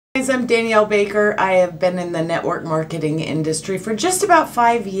Guys, I'm Danielle Baker. I have been in the network marketing industry for just about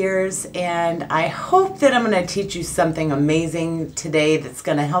 5 years, and I hope that I'm going to teach you something amazing today that's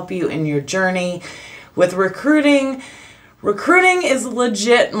going to help you in your journey with recruiting. Recruiting is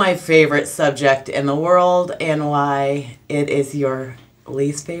legit my favorite subject in the world, and why it is your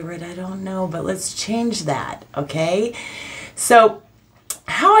least favorite, I don't know, but let's change that, okay? So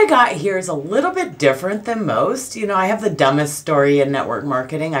how I got here is a little bit different than most. You know, I have the dumbest story in network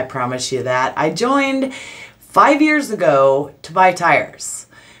marketing, I promise you that. I joined 5 years ago to buy tires.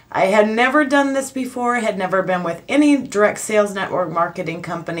 I had never done this before, had never been with any direct sales network marketing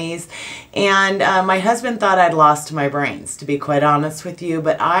companies, and my husband thought I'd lost my brains, to be quite honest with you,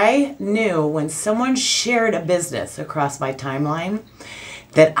 but I knew when someone shared a business across my timeline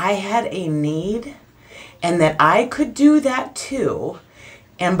that I had a need and that I could do that too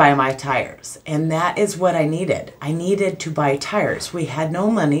and buy my tires. And that is what I needed. I needed to buy tires. We had no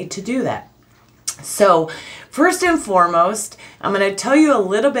money to do that. So first and foremost, I'm going to tell you a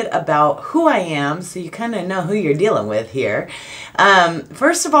little bit about who I am so you kind of know who you're dealing with here.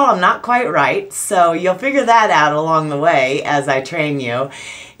 First of all, I'm not quite right, so you'll figure that out along the way as I train you.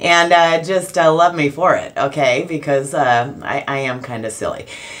 And just love me for it, okay? Because I am kind of silly.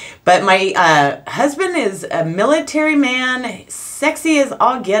 But my husband is a military man, sexy as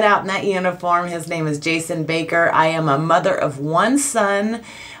all get out in that uniform. His name is Jason Baker. I am a mother of one son.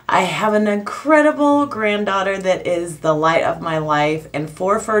 I have an incredible granddaughter that is the light of my life, and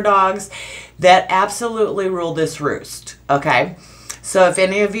 4 fur dogs that absolutely rule this roost, okay? So if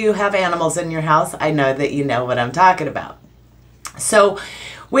any of you have animals in your house, I know that you know what I'm talking about. So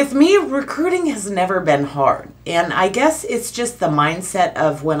with me, recruiting has never been hard. And I guess it's just the mindset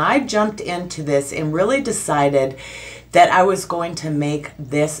of when I jumped into this and really decided that I was going to make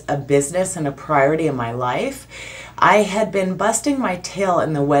this a business and a priority in my life. I had been busting my tail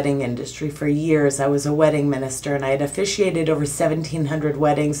in the wedding industry for years. I was a wedding minister and I had officiated over 1,700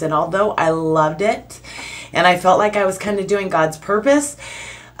 weddings. And although I loved it and I felt like I was kind of doing God's purpose,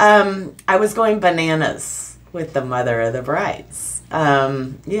 I was going bananas with the mother of the brides.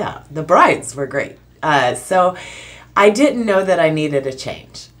 Yeah, the brides were great. So I didn't know that I needed a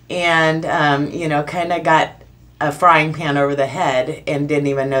change, and, you know, kind of got a frying pan over the head and didn't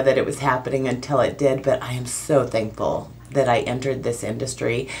even know that it was happening until it did. But I am so thankful that I entered this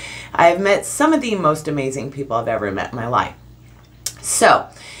industry. I've met some of the most amazing people I've ever met in my life. So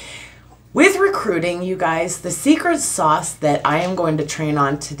with recruiting, you guys, the secret sauce that I am going to train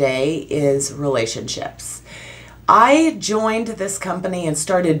on today is relationships. I joined this company and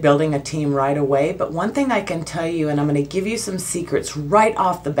started building a team right away, but one thing I can tell you, and I'm going to give you some secrets right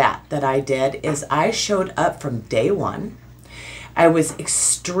off the bat that I did, is I showed up from day one. I was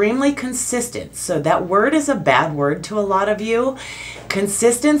extremely consistent. So that word is a bad word to a lot of you.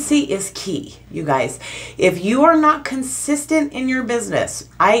 Consistency is key, you guys. If you are not consistent in your business,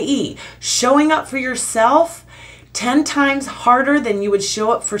 i.e. showing up for yourself 10 times harder than you would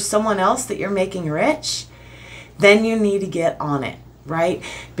show up for someone else that you're making rich, then you need to get on it, right?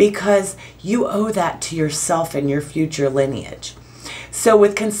 Because you owe that to yourself and your future lineage. So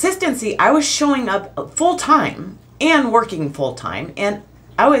with consistency, I was showing up full-time and working full-time, and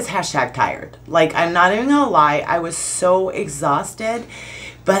I was #tired. Like, I'm not even gonna lie, I was so exhausted,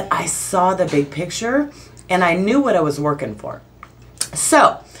 but I saw the big picture and I knew what I was working for.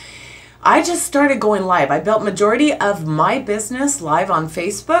 So I just started going live. I built majority of my business live on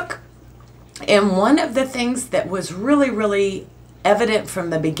Facebook. And one of the things that was really, really evident from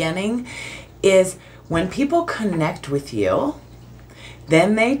the beginning is when people connect with you,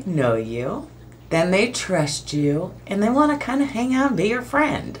 then they know you, then they trust you, and they want to kind of hang out and be your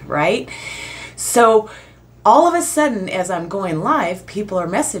friend, right? So all of a sudden, as I'm going live, people are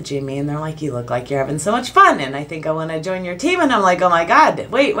messaging me and they're like, you look like you're having so much fun and I think I want to join your team. And I'm like, oh my God,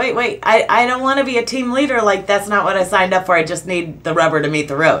 wait. I don't want to be a team leader. Like, that's not what I signed up for. I just need the rubber to meet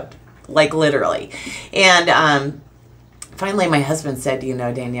the road. Like, literally. And finally my husband said, you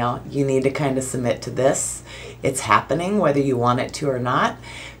know, Danielle, you need to kind of submit to this. It's happening whether you want it to or not.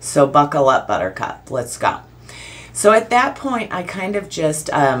 So buckle up, buttercup. Let's go. So at that point, I kind of just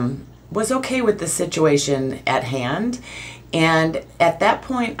was okay with the situation at hand. And at that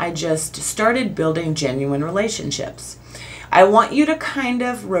point, I just started building genuine relationships. I want you to kind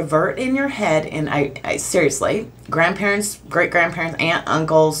of revert in your head, and I seriously, grandparents, great-grandparents, aunt,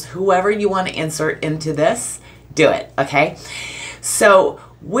 uncles, whoever you want to insert into this, do it, okay? So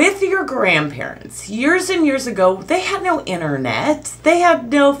with your grandparents, years and years ago, they had no internet. They had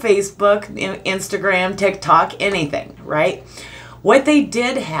no Facebook, Instagram, TikTok, anything, right? What they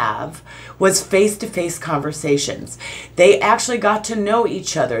did have was face-to-face conversations. They actually got to know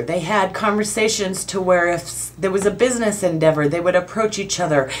each other. They had conversations to where if there was a business endeavor, they would approach each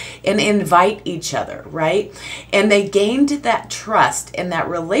other and invite each other, right? And they gained that trust in that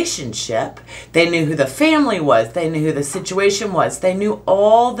relationship. They knew who the family was. They knew who the situation was. They knew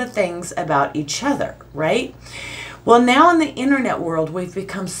all the things about each other, right? Well, now in the internet world, we've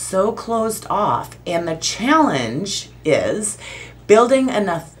become so closed off, and the challenge is building an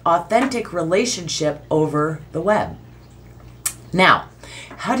authentic relationship over the web. Now,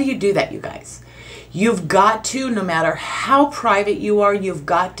 how do you do that, you guys? You've got to, no matter how private you are, you've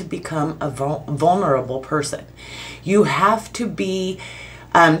got to become a vulnerable person. You have to be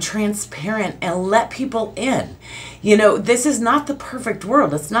transparent and let people in. You know, this is not the perfect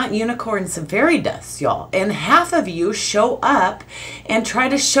world. It's not unicorns and fairy dust, y'all. And half of you show up and try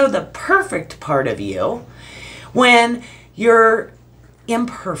to show the perfect part of you when you're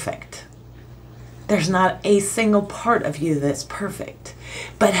imperfect. There's not a single part of you that's perfect.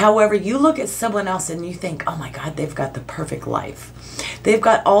 But however, you look at someone else and you think, oh my God, they've got the perfect life. They've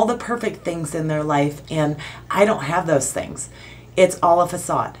got all the perfect things in their life, and I don't have those things. It's all a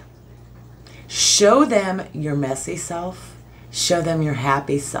facade. Show them your messy self. Show them your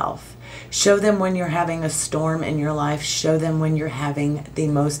happy self. Show them when you're having a storm in your life. Show them when you're having the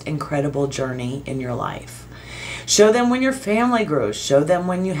most incredible journey in your life. Show them when your family grows. Show them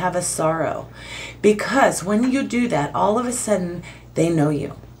when you have a sorrow. Because when you do that, all of a sudden, they know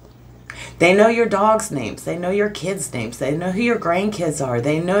you. They know your dog's names. They know your kids' names. They know who your grandkids are.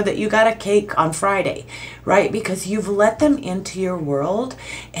 They know that you got a cake on Friday, right? Because you've let them into your world,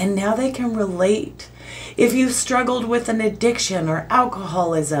 and now they can relate. If you've struggled with an addiction or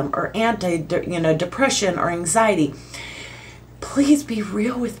alcoholism or depression or anxiety, please be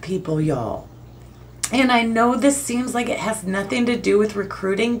real with people, y'all. And I know this seems like it has nothing to do with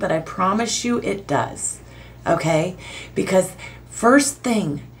recruiting, but I promise you it does, okay? Because first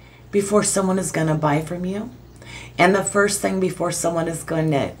thing before someone is going to buy from you, and the first thing before someone is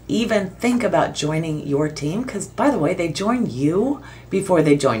going to even think about joining your team, because by the way, they join you before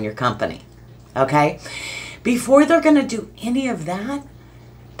they join your company, okay? Before they're going to do any of that,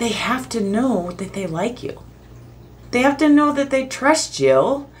 they have to know that they like you. They have to know that they trust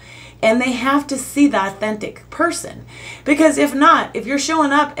you, and they have to see the authentic person. Because if not, if you're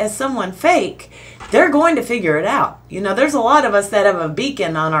showing up as someone fake, they're going to figure it out. You know, there's a lot of us that have a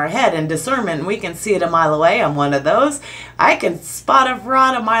beacon on our head and discernment, and we can see it a mile away. I'm one of those. I can spot a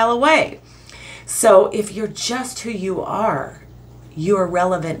fraud a mile away. So if you're just who you are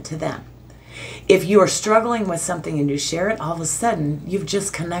relevant to them. If you are struggling with something and you share it, all of a sudden, you've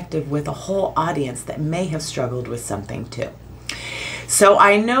just connected with a whole audience that may have struggled with something too. So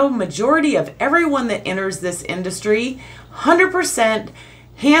I know majority of everyone that enters this industry, 100%,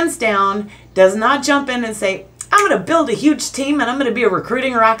 hands down, does not jump in and say, I'm going to build a huge team and I'm going to be a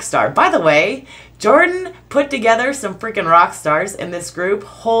recruiting rock star. By the way, Jordan put together some freaking rock stars in this group.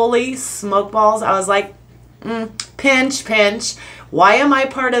 Holy smoke balls. I was like, pinch, pinch. Why am I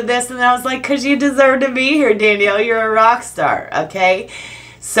part of this? And I was like, because you deserve to be here, Danielle. You're a rock star, okay?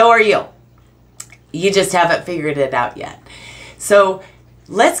 So are you. You just haven't figured it out yet. So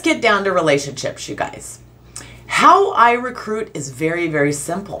let's get down to relationships, you guys. How I recruit is very, very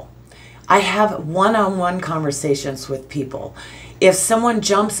simple. I have one-on-one conversations with people. If someone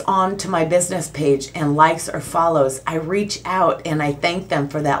jumps onto my business page and likes or follows, I reach out and I thank them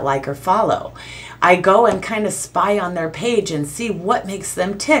for that like or follow. I go and kind of spy on their page and see what makes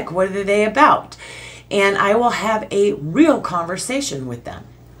them tick. What are they about? And I will have a real conversation with them,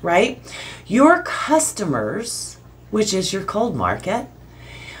 right? Your customers, which is your cold market,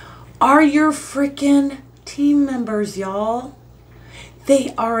 are your freaking team members, y'all.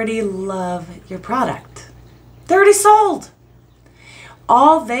 They already love your product. They're already sold.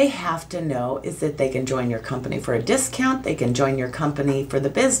 All they have to know is that they can join your company for a discount. They can join your company for the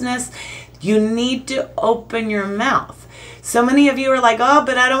business. You need to open your mouth. So many of you are like, oh,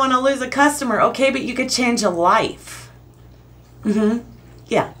 but I don't want to lose a customer. Okay, but you could change a life.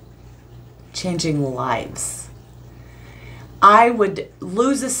 Yeah, changing lives. I would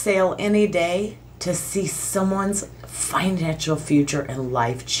lose a sale any day to see someone's financial future and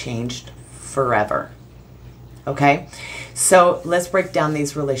life changed forever. Okay? So let's break down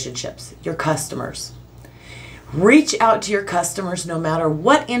these relationships. Your customers. Reach out to your customers no matter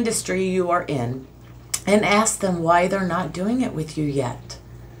what industry you are in and ask them why they're not doing it with you yet.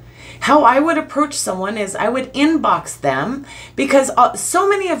 How I would approach someone is I would inbox them, because so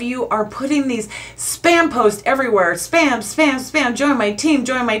many of you are putting these spam posts everywhere. Spam, spam, spam. Join my team,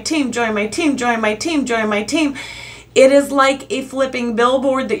 join my team, join my team, join my team, join my team. It is like a flipping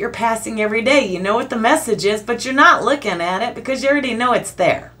billboard that you're passing every day. You know what the message is, but you're not looking at it because you already know it's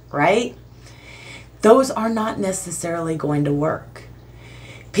there, right? Those are not necessarily going to work.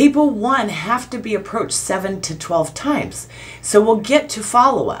 People, one, have to be approached 7 to 12 times. So we'll get to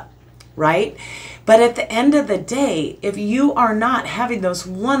follow-up, right? But at the end of the day, if you are not having those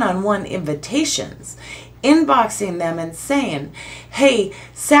one-on-one invitations, inboxing them and saying, hey,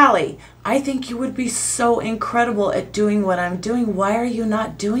 Sally, I think you would be so incredible at doing what I'm doing. Why are you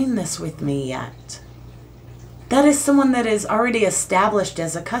not doing this with me yet? That is someone that is already established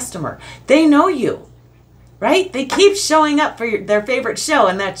as a customer. They know you, right? They keep showing up for their favorite show,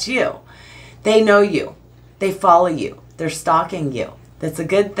 and that's you. They know you. They follow you. They're stalking you. That's a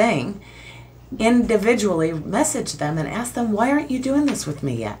good thing. Individually message them and ask them, why aren't you doing this with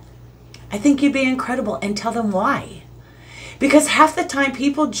me yet? I think you'd be incredible, and tell them why. Because half the time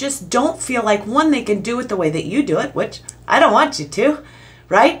people just don't feel like, one, they can do it the way that you do it, which I don't want you to,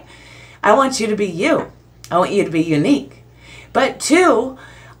 right? I want you to be you. I want you to be unique. But two,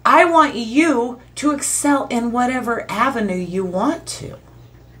 I want you to excel in whatever avenue you want to,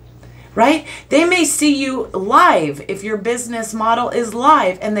 right? They may see you live if your business model is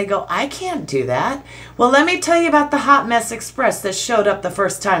live and they go, I can't do that. Well, let me tell you about the Hot Mess Express that showed up the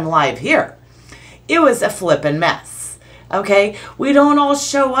first time live here. It was a flippin' mess. Okay, we don't all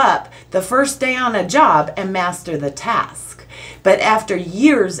show up the first day on a job and master the task. But after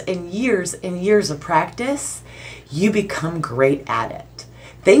years and years and years of practice, you become great at it.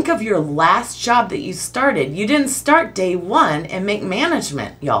 Think of your last job that you started. You didn't start day one and make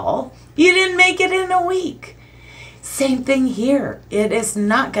management, y'all. You didn't make it in a week. Same thing here. It is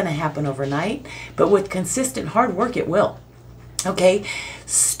not going to happen overnight, but with consistent hard work, it will. Okay,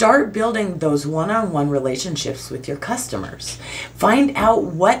 start building those one-on-one relationships with your customers. Find out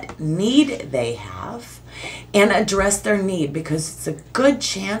what need they have and address their need, because it's a good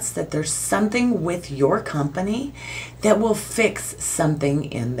chance that there's something with your company that will fix something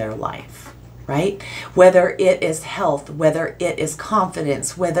in their life, right? Whether it is health, whether it is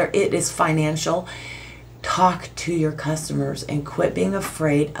confidence, whether it is financial. Talk to your customers and quit being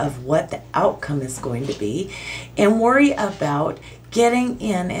afraid of what the outcome is going to be, and worry about getting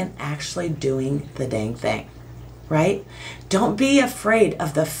in and actually doing the dang thing, right? Don't be afraid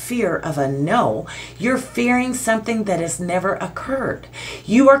of the fear of a no. You're fearing something that has never occurred.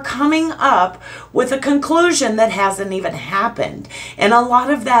 You are coming up with a conclusion that hasn't even happened. And a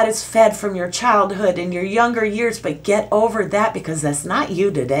lot of that is fed from your childhood and your younger years, but get over that, because that's not you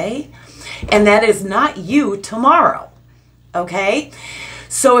today. And that is not you tomorrow, okay?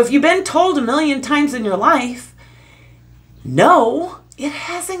 So if you've been told a million times in your life, no, it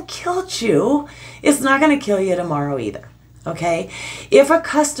hasn't killed you. It's not going to kill you tomorrow either, okay? If a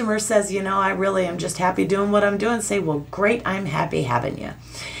customer says, you know, I really am just happy doing what I'm doing, say, well, great, I'm happy having you.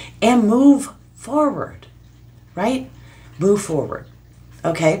 And move forward, right? Move forward,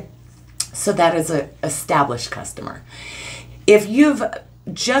 okay? So that is an established customer. If you've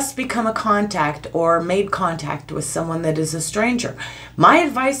just become a contact or made contact with someone that is a stranger, my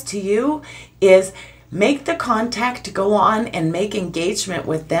advice to you is make the contact go on and make engagement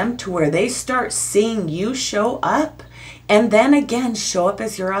with them to where they start seeing you show up, and then again show up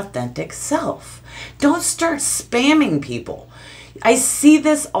as your authentic self. Don't start spamming people. I see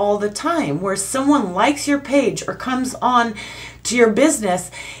this all the time where someone likes your page or comes on to your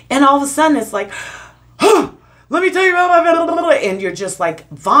business and all of a sudden it's like, huh, let me tell you about my blah, blah, blah, and you're just like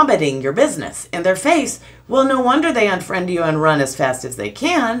vomiting your business in their face. Well, no wonder they unfriend you and run as fast as they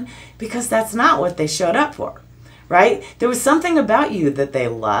can, because that's not what they showed up for, right? There was something about you that they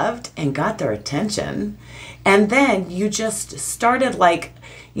loved and got their attention. And then you just started like,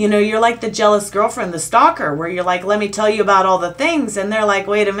 you know, you're like the jealous girlfriend, the stalker, where you're like, let me tell you about all the things. And they're like,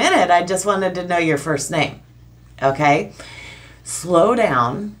 wait a minute, I just wanted to know your first name. Okay? Slow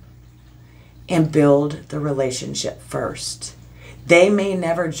down and build the relationship first. They may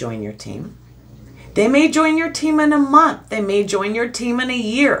never join your team. They may join your team in a month. They may join your team in a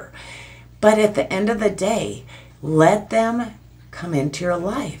year. But at the end of the day, let them come into your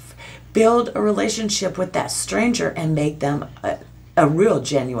life. Build a relationship with that stranger and make them a real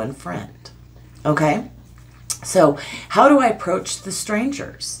genuine friend. Okay? So how do I approach the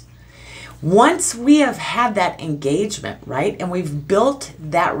strangers? Once we have had that engagement, right, and we've built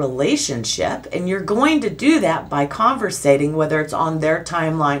that relationship, and you're going to do that by conversating, whether it's on their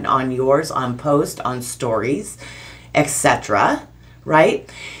timeline, on yours, on post, on stories, etc., right?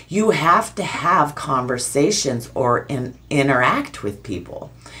 You have to have conversations or interact with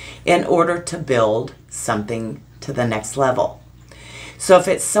people in order to build something to the next level. So if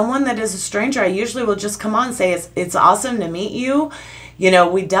it's someone that is a stranger, I usually will just come on and say, it's awesome to meet you. You know,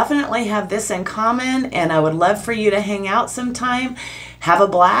 we definitely have this in common, and I would love for you to hang out sometime. Have a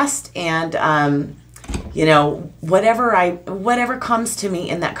blast, and you know, whatever comes to me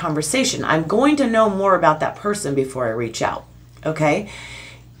in that conversation, I'm going to know more about that person before I reach out. Okay?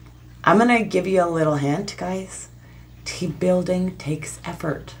 I'm going to give you a little hint, guys. Team building takes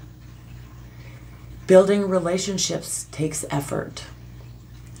effort. Building relationships takes effort.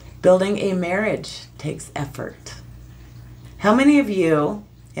 Building a marriage takes effort. How many of you,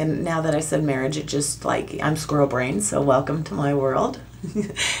 and now that I said marriage, it just like, I'm squirrel brain, so welcome to my world.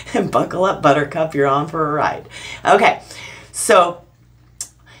 And buckle up, Buttercup, you're on for a ride. Okay, so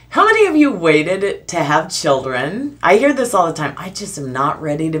how many of you waited to have children? I hear this all the time. I just am not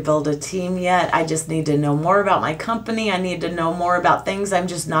ready to build a team yet. I just need to know more about my company. I need to know more about things. I'm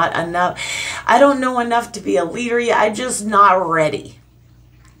just not enough. I don't know enough to be a leader yet. I'm just not ready.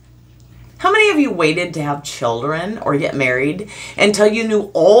 How many of you waited to have children or get married until you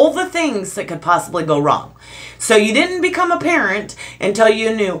knew all the things that could possibly go wrong? So you didn't become a parent until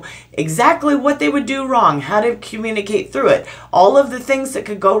you knew exactly what they would do wrong, how to communicate through it, all of the things that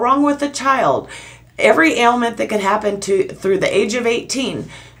could go wrong with the child, every ailment that could happen through the age of 18.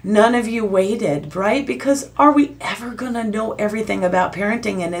 None of you waited, right? Because are we ever going to know everything about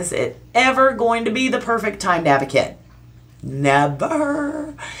parenting, and is it ever going to be the perfect time to have a kid?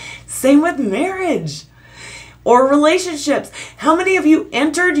 Never. Same with marriage or relationships. How many of you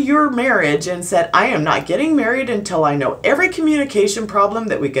entered your marriage and said, I am not getting married until I know every communication problem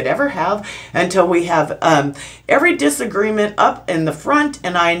that we could ever have, until we have every disagreement up in the front,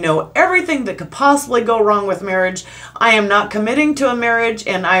 and I know everything that could possibly go wrong with marriage. I am not committing to a marriage,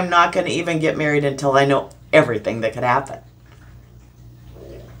 and I'm not going to even get married until I know everything that could happen.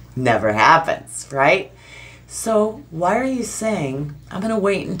 Never happens, right? So why are you saying, I'm going to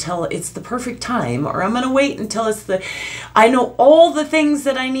wait until it's the perfect time, or I'm going to wait until I know all the things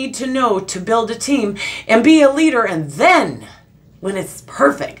that I need to know to build a team and be a leader, and then when it's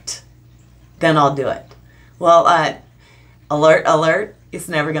perfect, then I'll do it. Well, alert, it's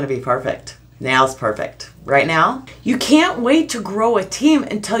never going to be perfect. Now's perfect. Right now, you can't wait to grow a team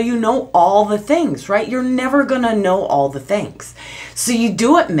until you know all the things, right? You're never going to know all the things. So you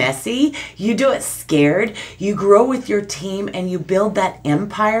do it messy, you do it scared, you grow with your team, and you build that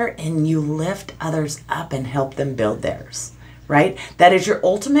empire, and you lift others up and help them build theirs, right? That is your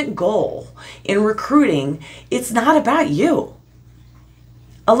ultimate goal in recruiting. It's not about you.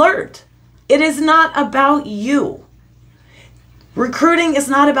 Alert. It is not about you. Recruiting is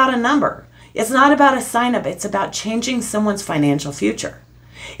not about a number. It's not about a sign up. It's about changing someone's financial future.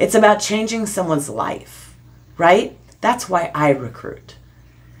 It's about changing someone's life, right? That's why I recruit.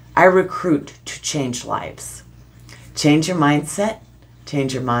 I recruit to change lives. Change your mindset,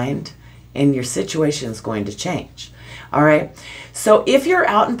 change your mind, and your situation is going to change. All right? So if you're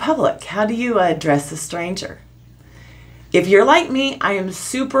out in public, how do you address a stranger? If you're like me, I am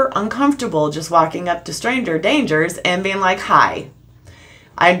super uncomfortable just walking up to stranger dangers and being like, hi,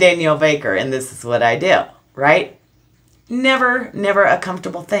 I'm Danielle Baker, and this is what I do, right? Never a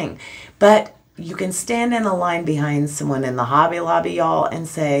comfortable thing. But you can stand in a line behind someone in the Hobby Lobby, y'all, and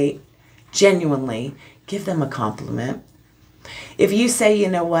say, genuinely, give them a compliment. If you say, you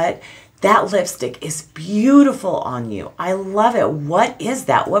know what, that lipstick is beautiful on you. I love it. What is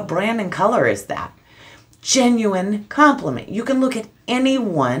that? What brand and color is that? Genuine compliment. You can look at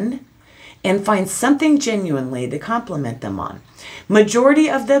anyone and find something genuinely to compliment them on. Majority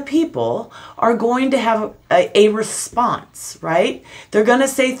of the people are going to have a response, right? They're going to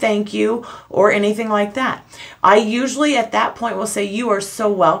say thank you or anything like that. I usually at that point will say, you are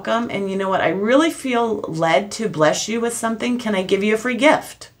so welcome, and you know what? I really feel led to bless you with something. Can I give you a free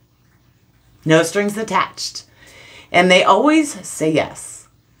gift? No strings attached. And they always say yes.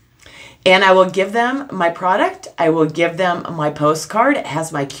 And I will give them my product. I will give them my postcard. It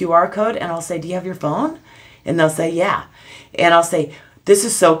has my QR code. And I'll say, do you have your phone? And they'll say, yeah. And I'll say, this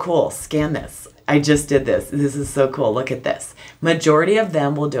is so cool. Scan this. I just did this. This is so cool. Look at this. Majority of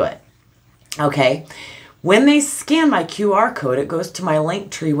them will do it. Okay. When they scan my QR code, it goes to my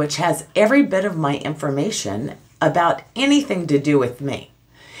link tree, which has every bit of my information about anything to do with me.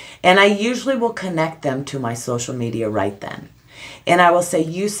 And I usually will connect them to my social media right then. And I will say,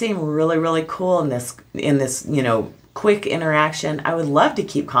 you seem really, really cool in this, you know, quick interaction. I would love to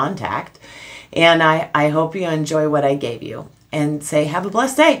keep contact. And I hope you enjoy what I gave you. And say, have a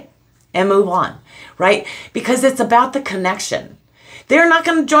blessed day. And move on, right? Because it's about the connection. They're not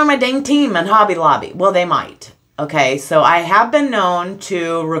going to join my dang team in Hobby Lobby. Well, they might. Okay, so I have been known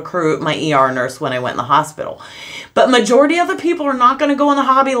to recruit my ER nurse when I went in the hospital. But majority of the people are not going to go in the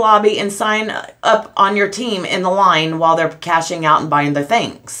Hobby Lobby and sign up on your team in the line while they're cashing out and buying their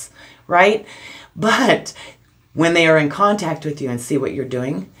things, right? But when they are in contact with you and see what you're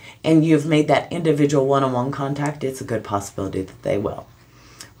doing, and you've made that individual one-on-one contact, it's a good possibility that they will,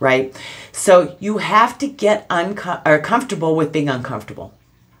 right? So you have to get comfortable with being uncomfortable.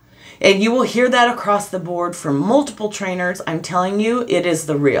 And you will hear that across the board from multiple trainers. I'm telling you, it is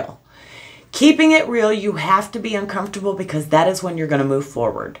the real. Keeping it real, you have to be uncomfortable because that is when you're going to move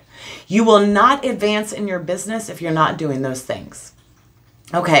forward. You will not advance in your business if you're not doing those things.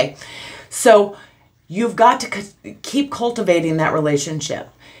 Okay, so you've got to keep cultivating that relationship.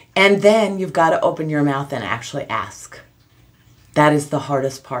 And then you've got to open your mouth and actually ask. That is the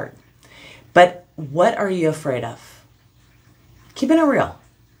hardest part. But what are you afraid of? Keeping it real.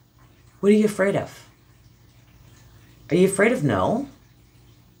 What are you afraid of? Are you afraid of no?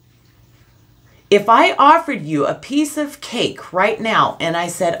 If I offered you a piece of cake right now and I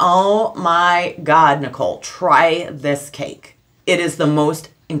said, oh my God, Nicole, try this cake. It is the most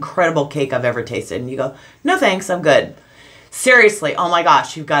incredible cake I've ever tasted. And you go, no thanks, I'm good. Seriously, oh my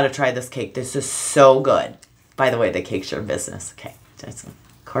gosh, you've got to try this cake. This is so good. By the way, the cake's your business. Okay, that's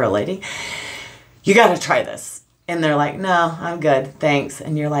correlating. You got to try this. And they're like, no, I'm good, thanks.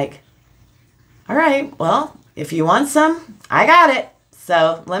 And you're like, all right, well, if you want some, I got it.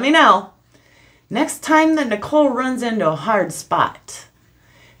 So let me know. Next time that Nicole runs into a hard spot,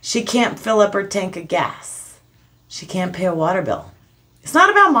 she can't fill up her tank of gas. She can't pay a water bill. It's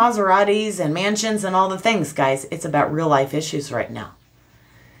not about Maseratis and mansions and all the things, guys. It's about real life issues right now.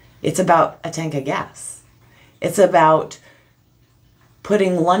 It's about a tank of gas. It's about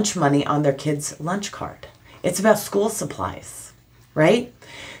putting lunch money on their kids' lunch card. It's about school supplies, right?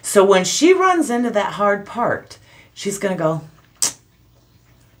 So when she runs into that hard part, she's going to go,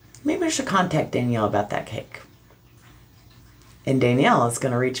 maybe I should contact Danielle about that cake. And Danielle is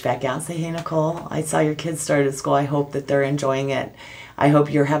going to reach back out and say, hey, Nicole, I saw your kids start at school. I hope that they're enjoying it. I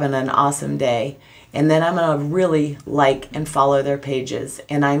hope you're having an awesome day. And then I'm going to really like and follow their pages.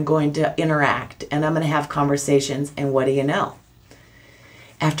 And I'm going to interact. And I'm going to have conversations. And what do you know?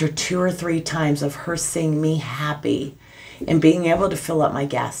 After 2 or 3 times of her seeing me happy and being able to fill up my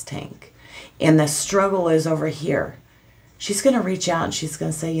gas tank, and the struggle is over here, she's going to reach out and she's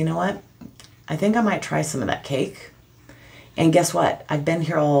going to say, you know what? I think I might try some of that cake. And guess what? I've been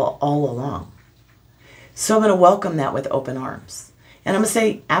here all along. So I'm going to welcome that with open arms. And I'm going to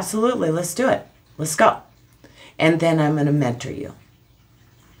say, absolutely, let's do it. Let's go. And then I'm going to mentor you.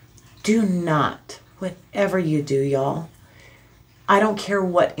 Do not, whatever you do, y'all, I don't care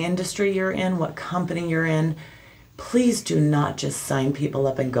what industry you're in, what company you're in, please do not just sign people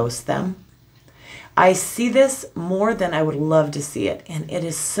up and ghost them. I see this more than I would love to see it, and it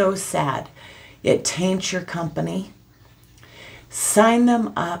is so sad. It taints your company. Sign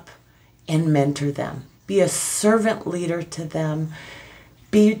them up and mentor them. Be a servant leader to them.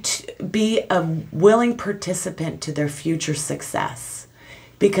 Be a willing participant to their future success.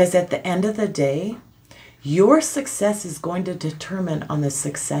 Because at the end of the day, your success is going to determine on the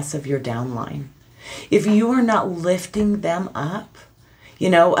success of your downline. If you are not lifting them up, you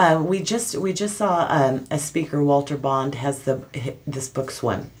know, we just saw a speaker, Walter Bond, has this book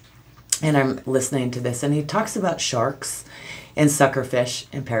Swim, and I'm listening to this, and he talks about sharks and suckerfish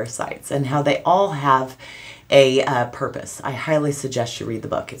and parasites and how they all have a purpose. I highly suggest you read the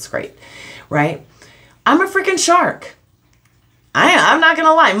book. It's great, right? I'm a freaking shark. I'm not going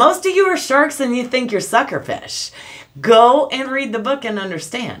to lie. Most of you are sharks and you think you're suckerfish. Go and read the book and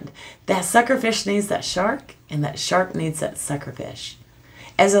understand that suckerfish needs that shark and that shark needs that suckerfish.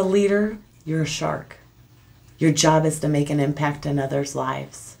 As a leader, you're a shark. Your job is to make an impact in others'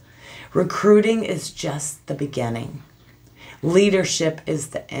 lives. Recruiting is just the beginning. Leadership is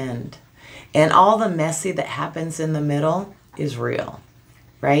the end. And all the messy that happens in the middle is real,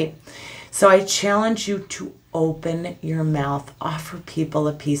 right? So I challenge you to open your mouth. Offer people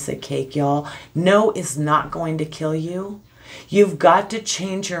a piece of cake, y'all. No is not going to kill you. You've got to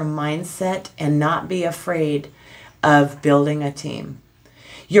change your mindset and not be afraid of building a team.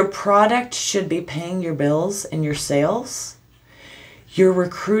 Your product should be paying your bills and your sales. Your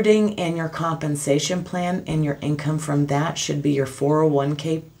recruiting and your compensation plan and your income from that should be your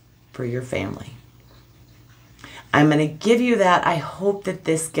 401k for your family. I'm going to give you that. I hope that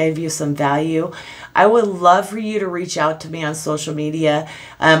this gave you some value. I would love for you to reach out to me on social media.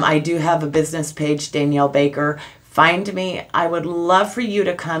 I do have a business page, Danielle Baker. Find me. I would love for you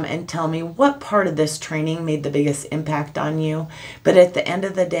to come and tell me what part of this training made the biggest impact on you. But at the end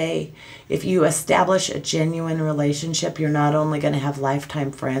of the day, if you establish a genuine relationship, you're not only going to have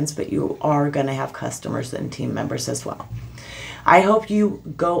lifetime friends, but you are going to have customers and team members as well. I hope you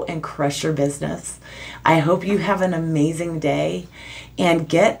go and crush your business. I hope you have an amazing day and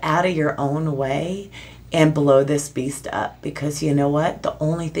get out of your own way and blow this beast up, because you know what? The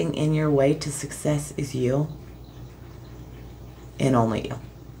only thing in your way to success is you. And only you.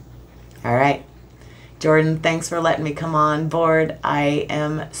 All right. Jordan, thanks for letting me come on board. I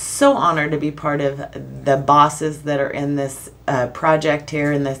am so honored to be part of the bosses that are in this project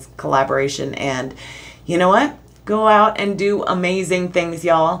here, in this collaboration. And you know what? Go out and do amazing things,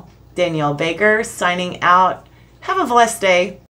 y'all. Danielle Baker signing out. Have a blessed day.